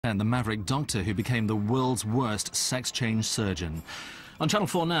And the maverick doctor who became the world's worst sex change surgeon. On Channel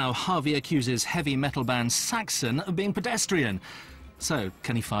 4 now, Harvey accuses heavy metal band Saxon of being pedestrian. So,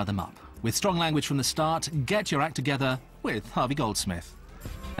 can he fire them up? With strong language from the start, get your act together with Harvey Goldsmith.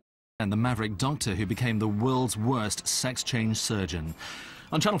 And the maverick doctor who became the world's worst sex change surgeon.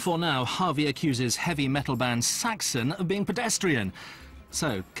 On Channel 4 now, Harvey accuses heavy metal band Saxon of being pedestrian.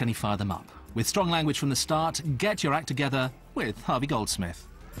 So, can he fire them up? With strong language from the start, get your act together with Harvey Goldsmith.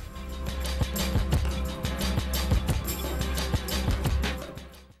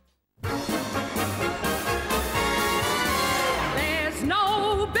 There's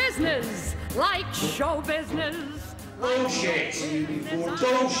no business like show business. Bullshit.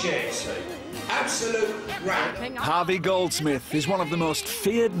 Bullshit. Absolute crap. Harvey Goldsmith is one of the most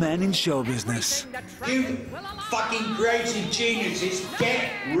feared men in show business. You fucking creative geniuses,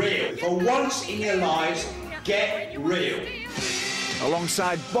 get real. For once in your lives, get real.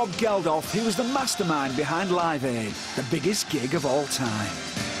 Alongside Bob Geldof, he was the mastermind behind Live Aid, the biggest gig of all time.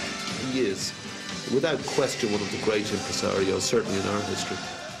 He is, without question, one of the great impresarios, certainly in our history.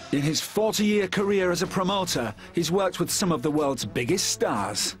 In his 40-year career as a promoter, he's worked with some of the world's biggest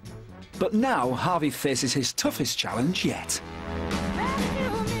stars. But now, Harvey faces his toughest challenge yet.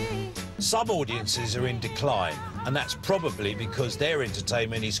 Some audiences are in decline, and that's probably because their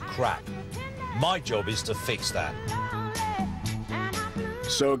entertainment is crap. My job is to fix that.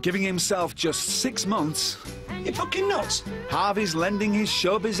 So, giving himself just 6 months, You're fucking nuts. Harvey's lending his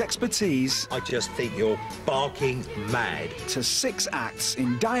showbiz expertise I just think you're barking mad. to 6 acts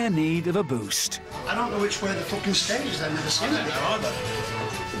in dire need of a boost. I don't know which way the fucking stage is. I've never seen it before.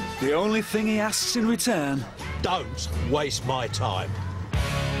 either. The only thing he asks in return, Don't waste my time.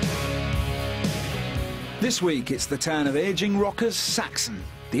 this week it's the turn of ageing rockers Saxon,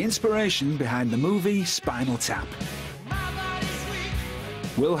 the inspiration behind the movie Spinal Tap.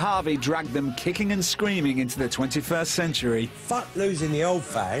 Will Harvey drag them kicking and screaming into the 21st century? Fuck losing the old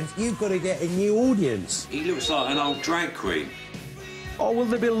fans, you've got to get a new audience. He looks like an old drag queen. Or will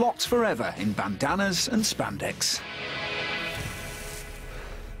they be locked forever in bandanas and spandex?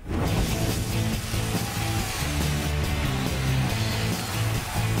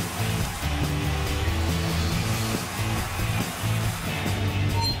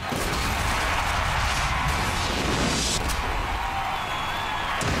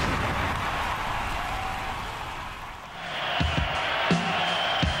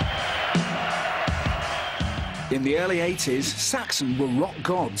 In the early 80s, Saxon were rock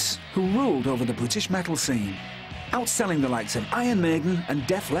gods who ruled over the British metal scene, outselling the likes of Iron Maiden and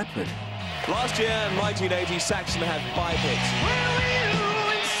Def Leppard. Last year, in 1980, Saxon had 5 hits.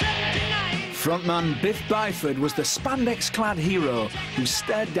 Frontman Biff Byford was the spandex-clad hero who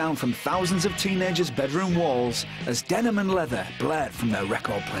stared down from thousands of teenagers' bedroom walls as denim and leather blared from their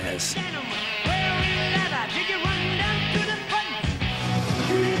record players.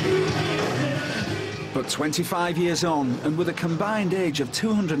 But 25 years on, and with a combined age of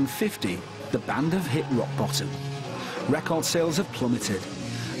 250, the band have hit rock bottom. Record sales have plummeted,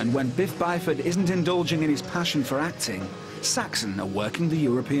 and when Biff Byford isn't indulging in his passion for acting, Saxon are working the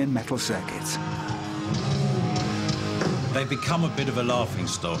European metal circuit. They've become a bit of a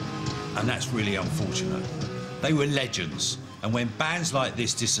laughingstock, and that's really unfortunate. They were legends, and when bands like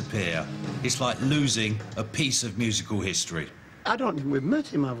this disappear, it's like losing a piece of musical history. I don't think we've met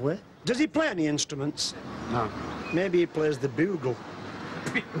him, have we? Does he play any instruments? No. Maybe he plays the bugle.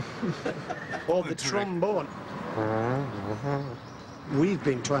 Or the trombone. We've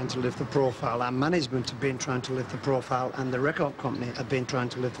been trying to lift the profile, our management have been trying to lift the profile, and the record company have been trying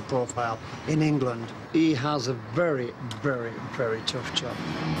to lift the profile in England. He has a very, very, very tough job.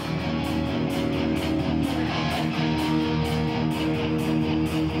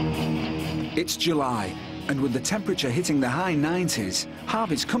 It's July, and with the temperature hitting the high 90s,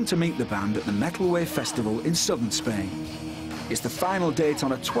 Harvey's come to meet the band at the Metal Wave Festival in southern Spain. It's the final date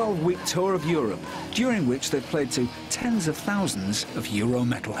on a 12-week tour of Europe, during which they've played to tens of thousands of Euro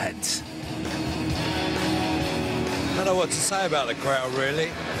metalheads. I don't know what to say about the crowd,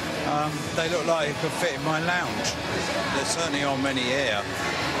 really. They look like it could fit in my lounge. There certainly aren't many here.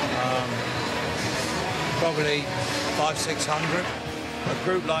 Probably 500-600. A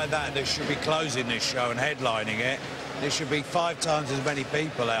group like that should be closing this show and headlining it. There should be 5 times as many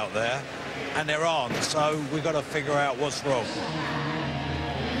people out there, and there aren't, so we've got to figure out what's wrong.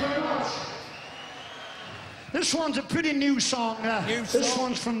 This one's a pretty new song. This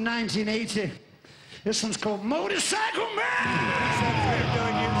one's from 1980. This one's called Motorcycle Man!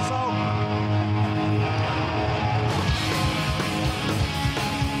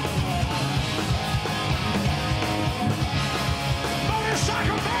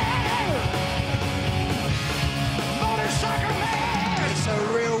 Motorcycle Man!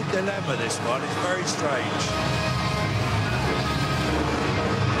 remember this one. It's very strange.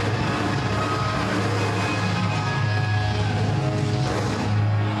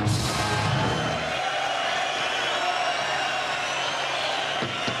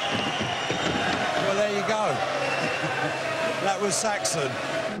 That was Saxon.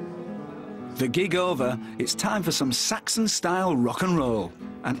 The gig over, it's time for some Saxon-style rock and roll.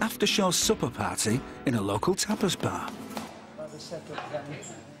 An after-show supper party in a local tapas bar.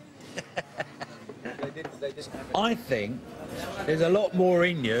 I think there's a lot more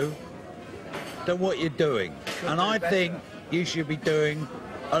in you than what you're doing. And I think you should be doing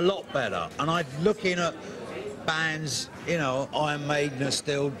a lot better. And I'm looking at bands, you know, Iron Maiden are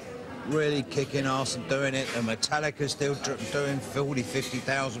still really kicking ass and doing it, and Metallica's still doing 40,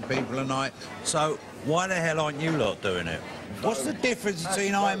 50,000 people a night. So why the hell aren't you lot doing it? What's the difference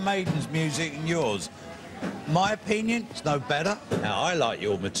between Iron Maiden's music and yours? My opinion, it's no better. Now, I like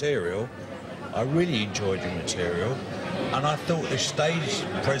your material. I really enjoyed your material. And I thought the stage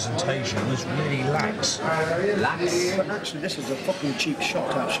presentation was really lax. Lax? But actually, this is a fucking cheap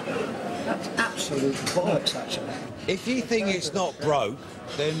shot, actually. That's absolute bollocks, actually. If you think it's not broke,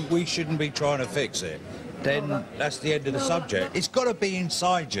 then we shouldn't be trying to fix it. Then that's the end of the subject. It's got to be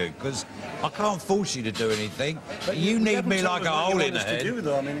inside you, because I can't force you to do anything. But you need me like a hole in the head.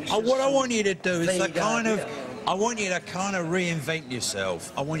 What I want you to do is I want you to kind of reinvent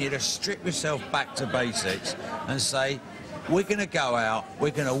yourself. I want you to strip yourself back to basics and say, we're going to go out, we're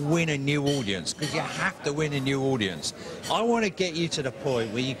going to win a new audience, because you have to win a new audience. I want to get you to the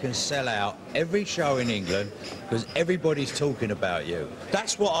point where you can sell out every show in England, because everybody's talking about you.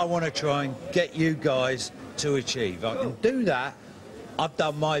 That's what I want to try and get you guys to achieve. I can do that. I've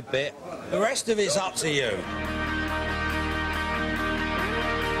done my bit. The rest of it's up to you.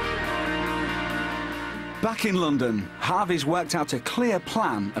 Back in London, Harvey's worked out a clear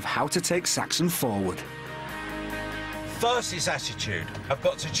plan of how to take Saxon forward. First is attitude. I've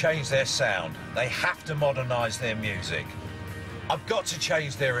got to change their sound. They have to modernise their music. I've got to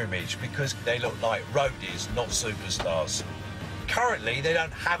change their image, because they look like roadies, not superstars. Currently, they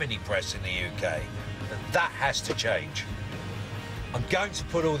don't have any press in the UK. And that has to change. I'm going to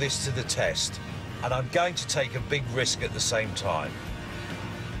put all this to the test, and I'm going to take a big risk at the same time.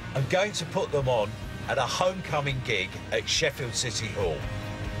 I'm going to put them on at a homecoming gig at Sheffield City Hall.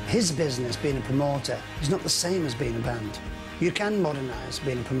 His business, being a promoter, is not the same as being a band. You can modernise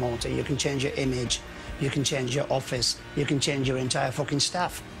being a promoter, you can change your image, you can change your office, you can change your entire fucking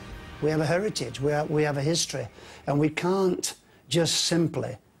staff. We have a heritage, we have a history, and we can't just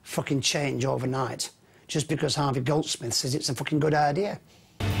simply fucking change overnight just because Harvey Goldsmith says it's a fucking good idea.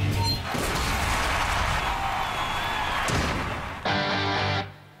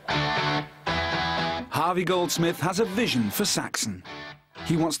 Harvey Goldsmith has a vision for Saxon.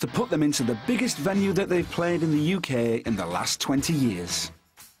 He wants to put them into the biggest venue that they've played in the UK in the last 20 years.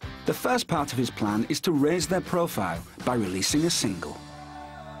 The first part of his plan is to raise their profile by releasing a single.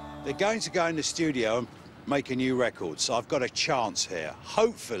 They're going to go in the studio and make a new record, so I've got a chance here.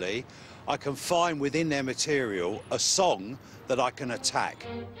 Hopefully, I can find within their material a song that I can attack.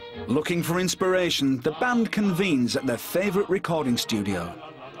 Looking for inspiration, the band convenes at their favourite recording studio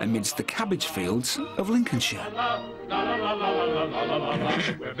amidst the cabbage fields of Lincolnshire.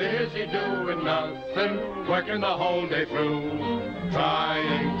 We're busy doing nothing, working the whole day through,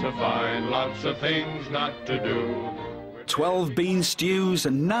 trying to find lots of things not to do. 12 bean stews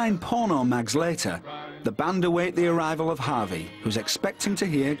and 9 porno mags later, the band await the arrival of Harvey, who's expecting to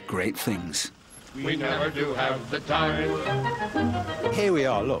hear great things. We never do have the time. Here we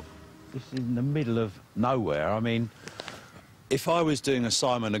are, look. This is in the middle of nowhere. I mean, if I was doing a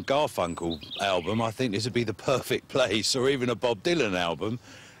Simon and Garfunkel album, I think this would be the perfect place, or even a Bob Dylan album.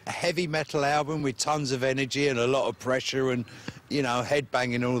 A heavy metal album with tons of energy and a lot of pressure and, you know,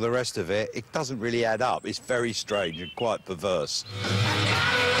 headbanging and all the rest of it. It doesn't really add up. It's very strange and quite perverse.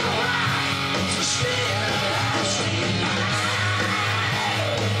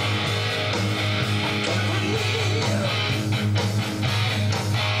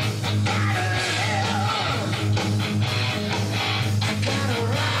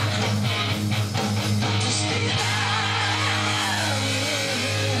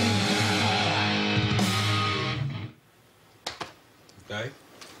 Okay.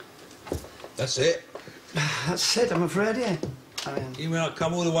 That's it? That's it, I'm afraid, yeah. I mean, you mean I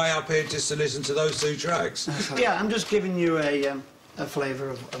come all the way up here just to listen to those 2 tracks? Yeah, I'm just giving you a flavour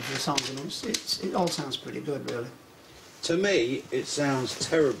of the songs, and it all sounds pretty good, really. To me, it sounds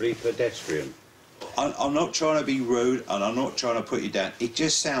terribly pedestrian. I'm not trying to be rude, and I'm not trying to put you down. It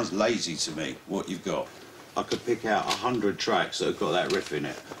just sounds lazy to me, what you've got. I could pick out 100 tracks that have got that riff in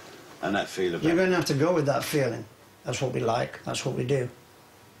it. And that feel about You're going to have to go with that feeling. That's what we like, that's what we do.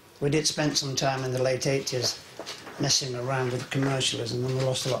 We did spend some time in the late 80s messing around with commercialism, and we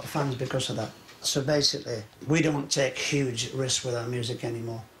lost a lot of fans because of that. So basically, we don't take huge risks with our music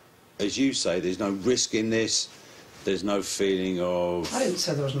anymore. As you say, there's no risk in this, there's no feeling of... I didn't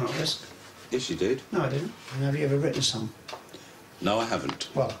say there was no risk. Yes, you did. No, I didn't. Have you ever written a song? No, I haven't.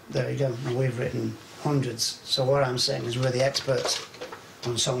 Well, there you go. And we've written hundreds. So what I'm saying is we're the experts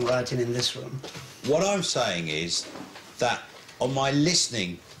on songwriting in this room. What I'm saying is that on my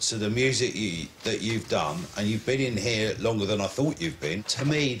listening to the music that you've done, and you've been in here longer than I thought you've been, to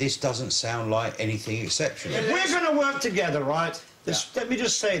me, this doesn't sound like anything exceptional. If we're going to work together, right? Let me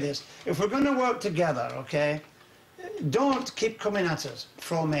just say this. If we're going to work together, OK, don't keep coming at us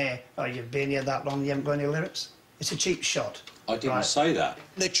from oh, you've been here that long, you haven't got any lyrics. It's a cheap shot. I didn't say that.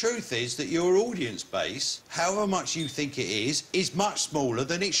 The truth is that your audience base, however much you think it is much smaller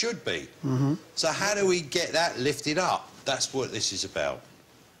than it should be. Mm-hmm. So how do we get that lifted up? That's what this is about.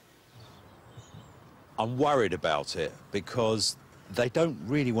 I'm worried about it because they don't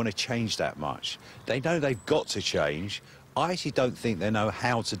really want to change that much. They know they've got to change. I actually don't think they know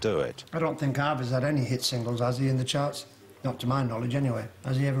how to do it. I don't think Harvey's had any hit singles, has he, in the charts? Not to my knowledge, anyway.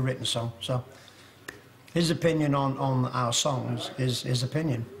 Has he ever written a song? So his opinion on our songs is his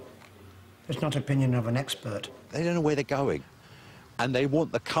opinion. It's not opinion of an expert. They don't know where they're going. And they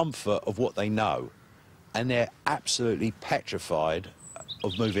want the comfort of what they know. And they're absolutely petrified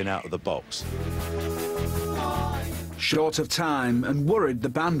of moving out of the box. Short of time and worried the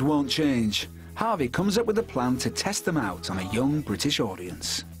band won't change, Harvey comes up with a plan to test them out on a young British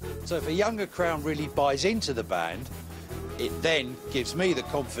audience. So if a younger crowd really buys into the band, it then gives me the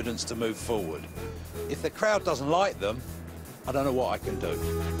confidence to move forward. If the crowd doesn't like them, I don't know what I can do.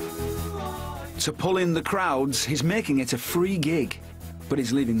 To pull in the crowds, he's making it a free gig, but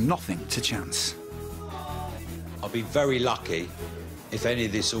he's leaving nothing to chance. I'll be very lucky if any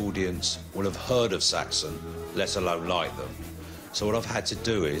of this audience will have heard of Saxon, let alone like them. So what I've had to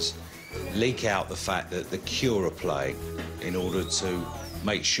do is leak out the fact that The Cure are playing in order to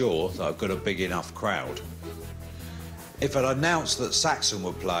make sure that I've got a big enough crowd. If I'd announced that Saxon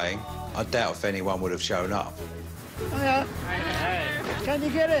were playing, I doubt if anyone would have shown up. Hiya. Can you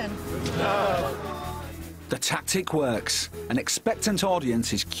get in? No. The tactic works. An expectant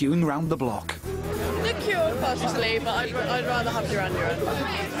audience is queuing round the block. The Cure, possibly, but I'd rather have Duran Duran.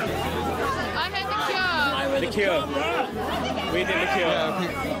 I heard The Cure. The Cure. We did The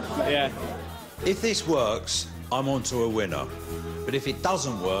Cure. Yeah. If this works, I'm onto a winner. But if it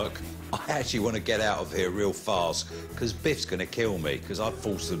doesn't work, I actually want to get out of here real fast, because Biff's going to kill me, because I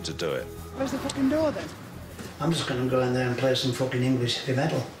forced them to do it. Where's the fucking door, then? I'm just going to go in there and play some fucking English heavy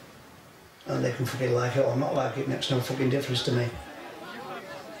metal. And they can fucking like it or not like it, makes no fucking difference to me. I'm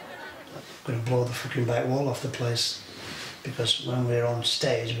going to blow the fucking back wall off the place, because when we're on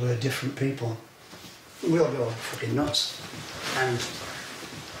stage, we're different people. We all go fucking nuts. And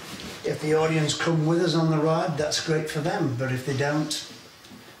if the audience come with us on the ride, that's great for them, but if they don't,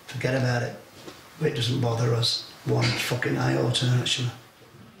 forget about it. It doesn't bother us one fucking iota, actually.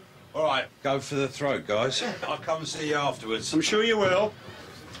 All right, go for the throat, guys. I'll come and see you afterwards. I'm sure you will.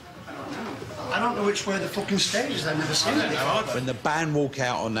 I don't know which way the fucking stage is. I've never seen it before. When the band walk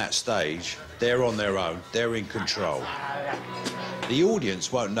out on that stage, they're on their own. They're in control. The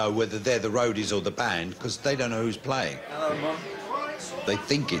audience won't know whether they're the roadies or the band, because they don't know who's playing. Hello, Mum. They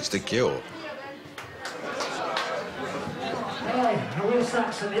think it's The Cure. Hey, we're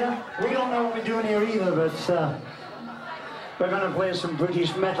Saxon, yeah? We don't know what we're doing here either, but we're going to play some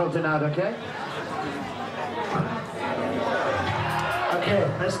British metal tonight, OK?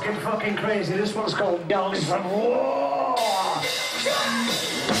 OK, let's get fucking crazy. This one's called Dogs from War.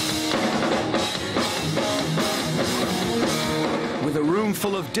 With a room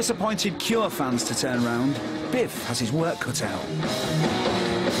full of disappointed Cure fans to turn round, Biff has his work cut out.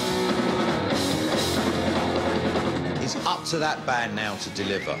 It's up to that band now to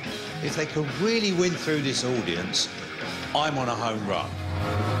deliver. If they can really win through this audience, I'm on a home run.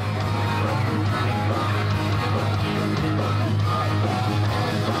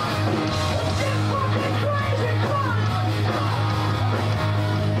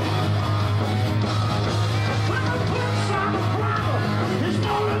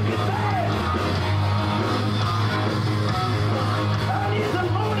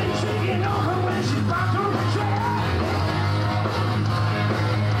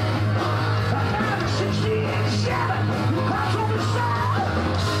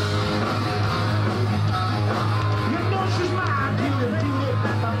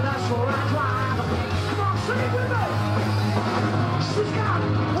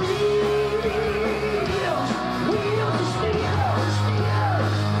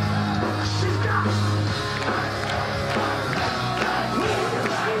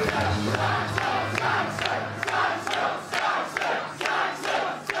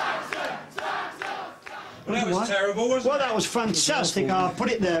 wasn't Well, that was fantastic. I'll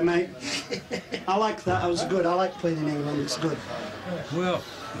put it there, mate. I like that. That was good. I like playing in England. It's good. Well,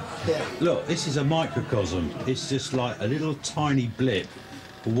 yeah. Look, this is a microcosm. It's just like a little tiny blip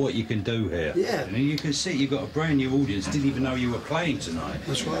of what you can do here. Yeah. And you can see you've got a brand new audience, didn't even know you were playing tonight.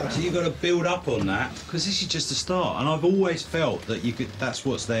 That's right. So you've got to build up on that, because this is just the start. And I've always felt that that's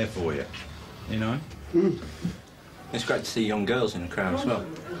what's there for you, you know? Mm. It's great to see young girls in the crowd as well.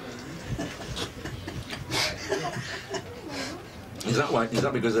 Is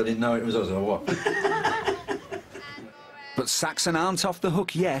that because I didn't know it was us or what? But Saxon aren't off the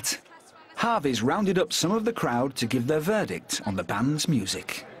hook yet. Harvey's rounded up some of the crowd to give their verdict on the band's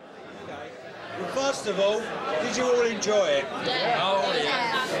music. Well, first of all, did you all enjoy it? Yeah. Oh,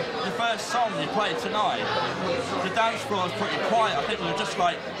 yeah. The first song you played tonight, the dance floor was pretty quiet. I think we were just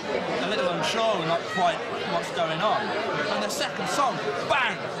like a little unsure and not quite what's going on. And the second song,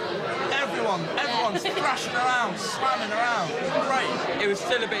 bang! Everyone's thrashing around, slamming around. It was great. It was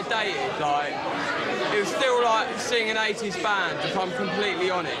still a bit dated, like, it was still like seeing an 80s band, if I'm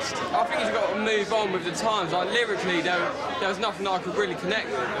completely honest. I think you've got to move on with the times. Like, lyrically, there was nothing I could really connect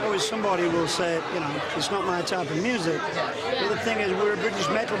with. Always somebody will say, you know, it's not my type of music. But the thing is, we're a British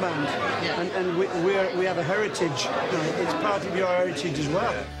metal band, and we have a heritage. You know, it's part of your heritage as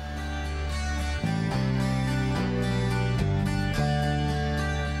well.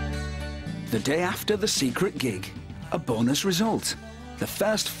 The day after the secret gig, a bonus result. The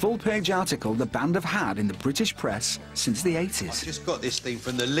first full-page article the band have had in the British press since the 80s. I've just got this thing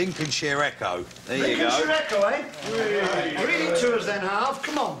from the Lincolnshire Echo. There you go. Lincolnshire Echo, eh? Read it to us then, Harv.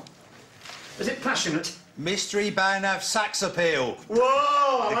 Come on. Is it passionate? Mystery band have sax appeal. Whoa,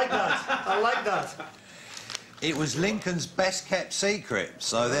 I like that. I like that. It was Lincoln's best-kept secret,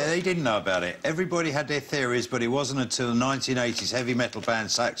 so they didn't know about it. Everybody had their theories, but it wasn't until the 1980s heavy metal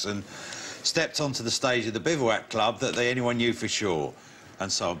band Saxon stepped onto the stage of the Bivouac Club that anyone knew for sure.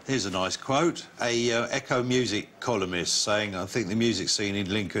 And so, here's a nice quote. A Echo Music columnist saying, I think the music scene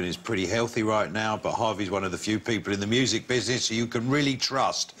in Lincoln is pretty healthy right now, but Harvey's one of the few people in the music business who you can really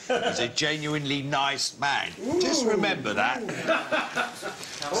trust. He's a genuinely nice man. Ooh. Just remember that.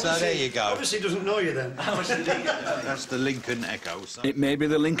 So there you go. Obviously doesn't know you then. That's the Lincoln Echo. It may be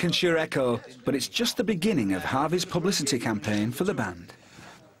the Lincolnshire Echo, but it's just the beginning of Harvey's publicity campaign for the band.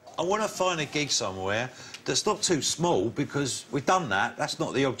 I want to find a gig somewhere that's not too small, because we've done that. That's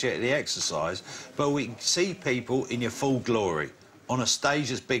not the object of the exercise. But we can see people in your full glory, on a stage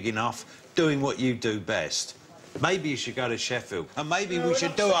that's big enough, doing what you do best. Maybe you should go to Sheffield, and maybe we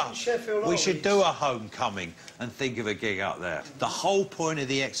should do a homecoming and think of a gig up there. The whole point of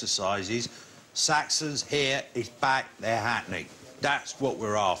the exercise is Saxon's here, it's back, they're happening. That's what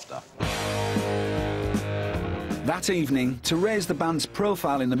we're after. That evening, to raise the band's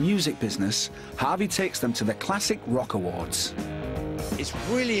profile in the music business, Harvey takes them to the Classic Rock Awards. It's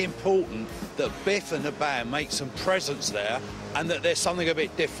really important that Biff and the band make some presence there, and that there's something a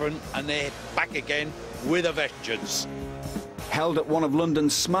bit different, and they're back again with a vengeance. Held at one of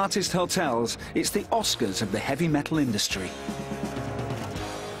London's smartest hotels, it's the Oscars of the heavy metal industry.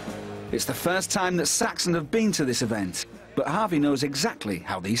 It's the first time that Saxon have been to this event, but Harvey knows exactly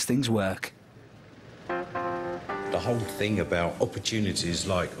how these things work. The whole thing about opportunities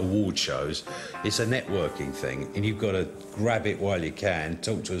like award shows, it's a networking thing, and you've got to grab it while you can,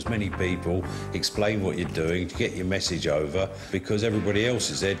 talk to as many people, explain what you're doing to get your message over, because everybody else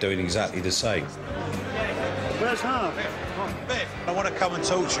is there doing exactly the same. Where's Harv? Biff, I want to come and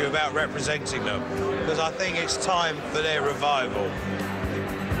talk to you about representing them, because I think it's time for their revival.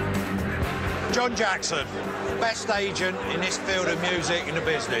 John Jackson, best agent in this field of music in the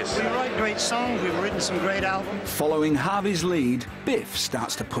business. We write great songs, we've written some great albums. Following Harvey's lead, Biff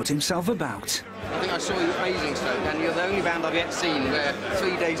starts to put himself about. I think I saw you at Basingstoke, and you're the only band I've yet seen where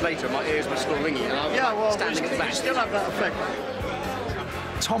 3 days later my ears were still ringing, and I was standing at the back. We still have that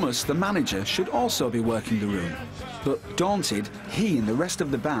effect. Thomas, the manager, should also be working the room. But daunted, he and the rest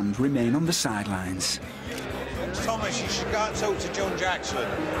of the band remain on the sidelines. Thomas, you should go and talk to John Jackson.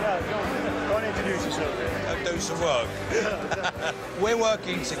 Yeah, John, go and introduce yourself. And do some work. We're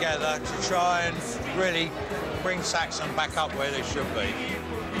working together to try and really bring Saxon back up where they should be.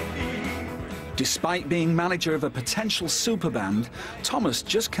 Despite being manager of a potential super band, Thomas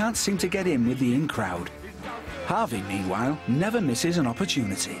just can't seem to get in with the in-crowd. Harvey, meanwhile, never misses an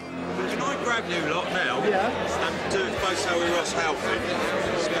opportunity. Can I grab you lot now? Yeah. And do both how we Ross Halford.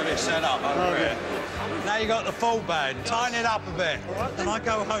 Let's get it set up over here. Now you got the full band. Tighten it up a bit. Can I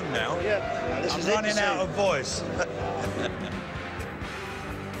go home now? Yeah. I'm running out of voice.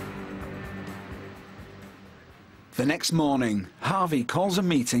 The next morning, Harvey calls a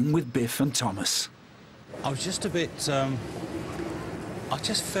meeting with Biff and Thomas. I was just a bit... I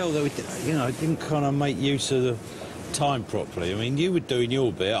just felt that, you know, I didn't kind of make use of the time properly. I mean, you were doing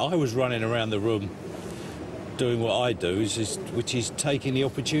your bit. I was running around the room doing what I do, which is taking the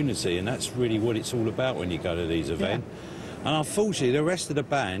opportunity, and that's really what it's all about when you go to these events. Yeah. And unfortunately, the rest of the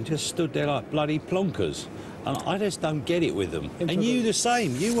band just stood there like bloody plonkers. And I just don't get it with them. And you the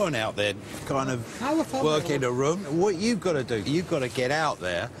same. You weren't out there kind of working a room. What you've got to do, you've got to get out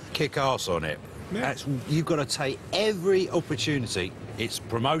there, kick arse on it. Yeah. You've got to take every opportunity. It's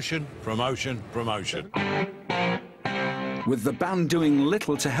promotion, promotion, promotion. With the band doing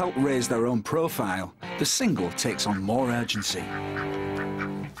little to help raise their own profile, the single takes on more urgency.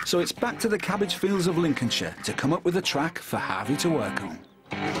 So it's back to the cabbage fields of Lincolnshire to come up with a track for Harvey to work on.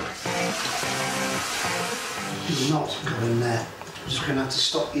 He's not going there. I'm just going to have to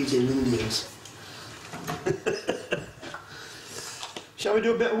stop eating Indians. Shall we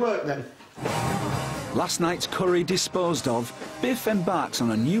do a bit of work then? Last night's curry disposed of, Biff embarks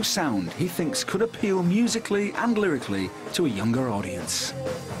on a new sound he thinks could appeal musically and lyrically to a younger audience.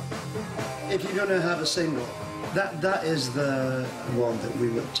 If you're going to have a single, that is the one that we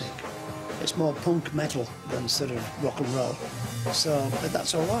will take. It's more punk metal than sort of rock and roll. So, but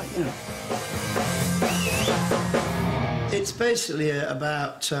that's all right, you know. It's basically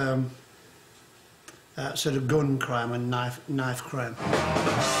about sort of gun crime and knife crime.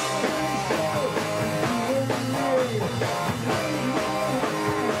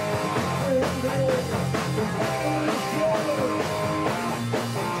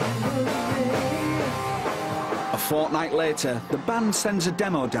 A fortnight later, the band sends a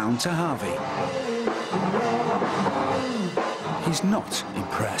demo down to Harvey. He's not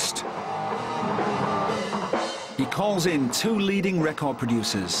impressed. He calls in two leading record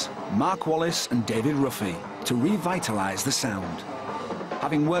producers, Mark Wallace and David Ruffy, to revitalise the sound.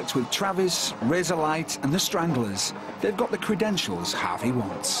 Having worked with Travis, Razorlight and the Stranglers, they've got the credentials Harvey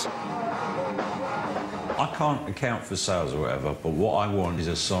wants. I can't account for sales or whatever, but what I want is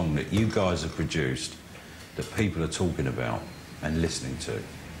a song that you guys have produced, that people are talking about and listening to.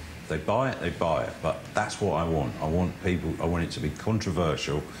 If they buy it, but that's what I want. I want it to be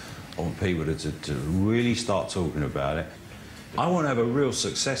controversial. I want people to really start talking about it. I want to have a real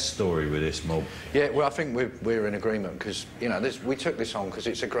success story with this mob. Yeah, well, I think we're in agreement because, you know, we took this on because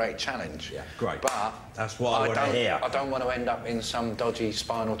it's a great challenge. Yeah, great. But that's what I want to hear. I don't want to end up in some dodgy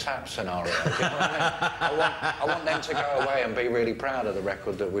Spinal Tap scenario. Do you know what I mean? I want them to go away and be really proud of the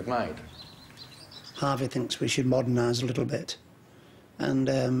record that we've made. Harvey thinks we should modernise a little bit. And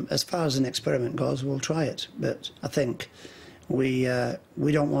as far as an experiment goes, we'll try it. But I think we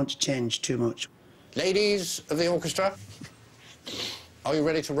don't want to change too much. Ladies of the orchestra, are you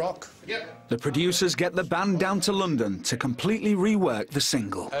ready to rock? Yep. The producers get the band down to London to completely rework the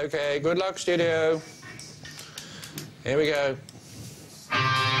single. OK, good luck, studio. Here we go.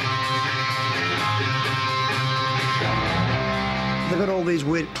 They've got all these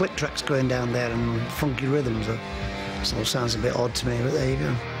weird click tracks going down there and funky rhythms. It all sounds a bit odd to me, but there you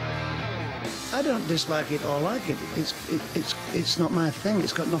go. I don't dislike it or like it. It's not my thing.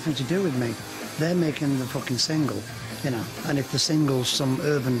 It's got nothing to do with me. They're making the fucking single, you know. And if the single's some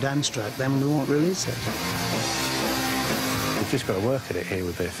urban dance track, then we won't release it. We've just got to work at it here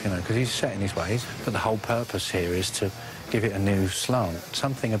with Biff, you know, because he's set in his ways. But the whole purpose here is to give it a new slant,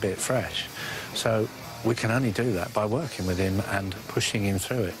 something a bit fresh. So we can only do that by working with him and pushing him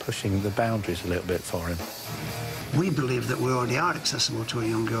through it, pushing the boundaries a little bit for him. We believe that we already are accessible to a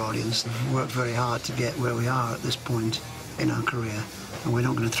younger audience. We worked very hard to get where we are at this point in our career, and we're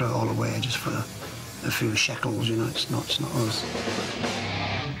not going to throw it all away just for a few shekels, you know. It's not us.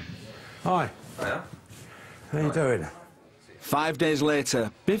 Hi. Hiya. How you doing? 5 days later,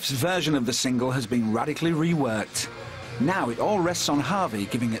 Biff's version of the single has been radically reworked. Now it all rests on Harvey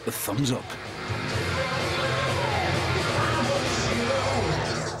giving it the thumbs up.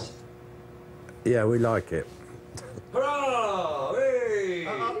 Yeah, we like it. Hurrah! Hey!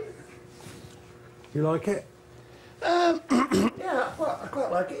 You like it? Yeah, I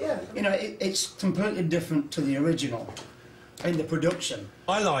quite like it, yeah. You know, it's completely different to the original in the production.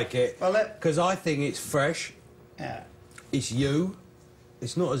 I like it because I think it's fresh. Yeah. It's you.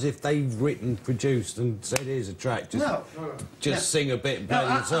 It's not as if they've written, produced and said, here's a track, just sing a bit and play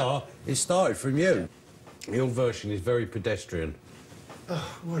the guitar. It started from you. Your version is very pedestrian.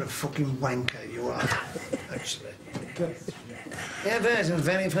 Oh, what a fucking wanker you are, actually. Yeah, there's a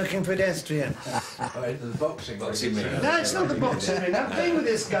very fucking pedestrian. The boxing ring. No, it's not the boxing ring. I've been with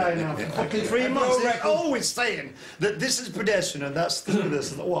this guy now for fucking 3 months. He's always saying that this is pedestrian and that's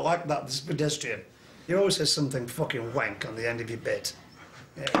this. Oh, I like that, this is pedestrian. You always say something fucking wank on the end of your bit.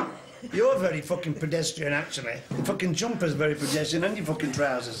 Yeah. You're very fucking pedestrian, actually. Your fucking jumper's very pedestrian and your fucking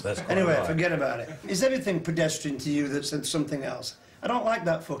trousers. Anyway, right. Forget about it. Is everything pedestrian to you that's something else? I don't like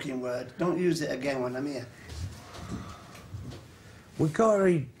that fucking word. Don't use it again when I'm here. We've got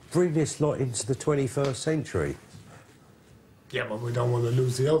to bring this lot into the 21st century. Yeah, but we don't want to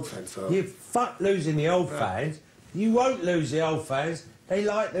lose the old fans, though. You fuck losing the old fans. You won't lose the old fans. They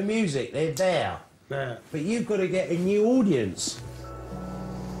like the music. They're there. Yeah. But you've got to get a new audience.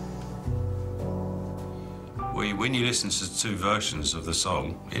 When you listen to two versions of the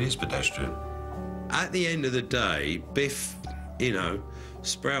song, it is pedestrian. At the end of the day, Biff, you know,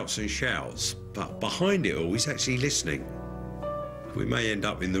 sprouts and shouts, but behind it all, he's actually listening. We may end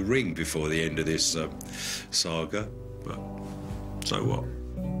up in the ring before the end of this saga, but so what?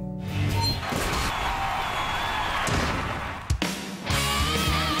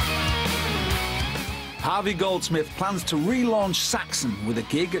 Harvey Goldsmith plans to relaunch Saxon with a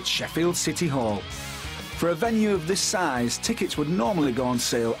gig at Sheffield City Hall. For a venue of this size, tickets would normally go on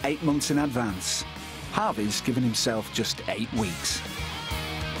sale 8 months in advance. Harvey's given himself just 8 weeks.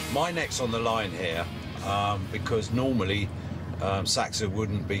 My neck's on the line here, because normally Saxon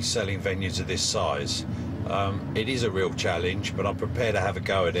wouldn't be selling venues of this size. It is a real challenge, but I'm prepared to have a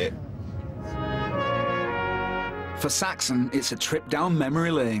go at it. For Saxon, it's a trip down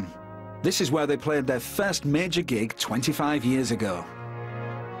memory lane. This is where they played their first major gig 25 years ago.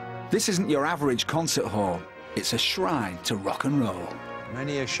 This isn't your average concert hall. It's a shrine to rock and roll.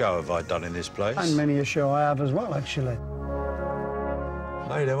 Many a show have I done in this place. And many a show I have as well, actually.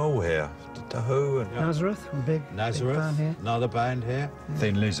 Played them all here. The Who and... Nazareth, a big band here. Another band here.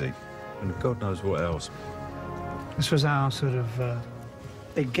 Thin Lizzy. And God knows what else. This was our sort of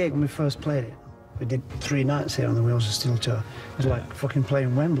big gig when we first played it. We did 3 nights here on the Wheels of Steel tour. It was like fucking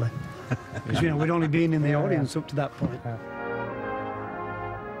playing Wembley. Because, you know, we'd only been in the audience up to that point.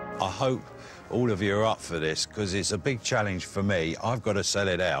 I hope all of you are up for this, because it's a big challenge for me. I've got to sell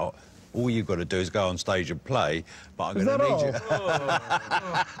it out. All you've got to do is go on stage and play, but I'm going to need you...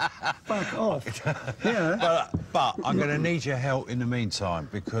 Fuck off. Yeah. But I'm going to need your help in the meantime,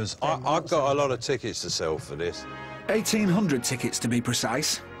 because I've got a lot of tickets to sell for this. 1,800 tickets, to be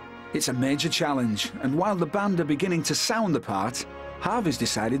precise. It's a major challenge, and while the band are beginning to sound the part, Harvey's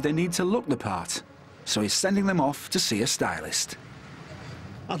decided they need to look the part. So he's sending them off to see a stylist.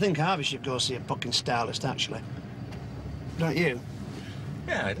 I think Harvey should go see a fucking stylist, actually. Don't you?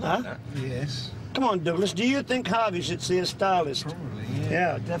 Yeah, I'd like that. Yes. Come on, Douglas, do you think Harvey should see a stylist? Probably, yeah.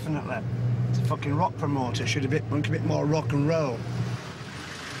 Yeah, definitely. It's a fucking rock promoter. Should have been a bit more rock and roll.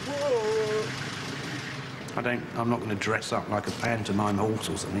 Whoa. I'm not going to dress up like a pantomime horse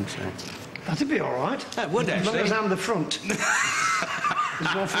or something, so... That'd be all right. That would, actually. As long as I'm the front. There's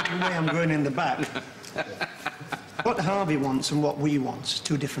no fucking way I'm going in the back. What Harvey wants and what we want is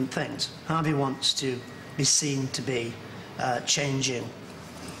 2 different things. Harvey wants to be seen to be changing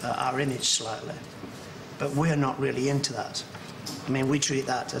our image slightly, but we're not really into that. I mean, we treat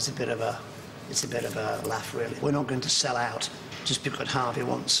that as a bit of a laugh, really. We're not going to sell out just because Harvey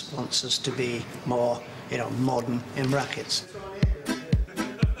wants us to be more, you know, modern in brackets.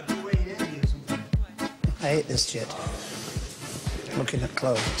 I hate this shit. Looking at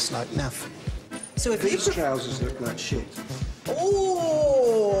clothes, it's like naff. So if these trousers look like shit.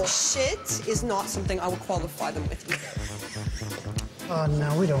 Oh, shit is not something I would qualify them with either. Oh,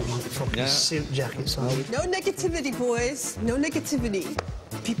 no, we don't want fucking suit jackets on. No negativity, boys. No negativity.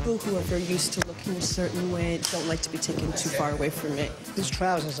 People who are very used to looking a certain way don't like to be taken too far away from it. These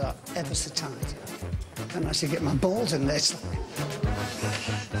trousers are ever so tight. I can't actually get my balls in this.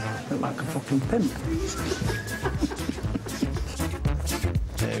 Look like a fucking pimp.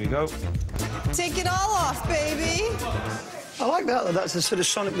 There we go. Take it all off, baby. I like that, though. That's the sort of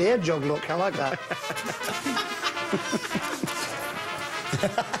Sonic the Hedgehog look. I like that.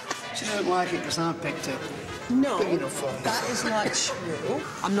 She doesn't like it because I picked it. No, that is not true.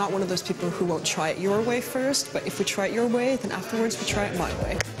 I'm not one of those people who won't try it your way first, but if we try it your way, then afterwards we try it my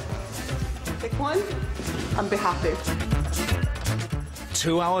way. Pick one and be happy.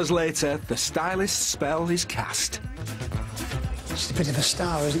 2 hours later, the stylist's spell is cast. She's a bit of a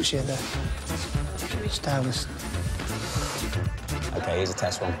star, isn't she, the stylist? OK, here's a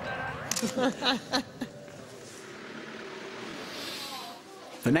test one.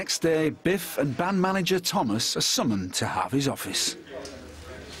 The next day, Biff and band manager Thomas are summoned to Harvey's office.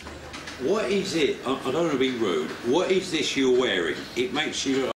 What is it? I don't want to be rude. What is this you're wearing? It makes you look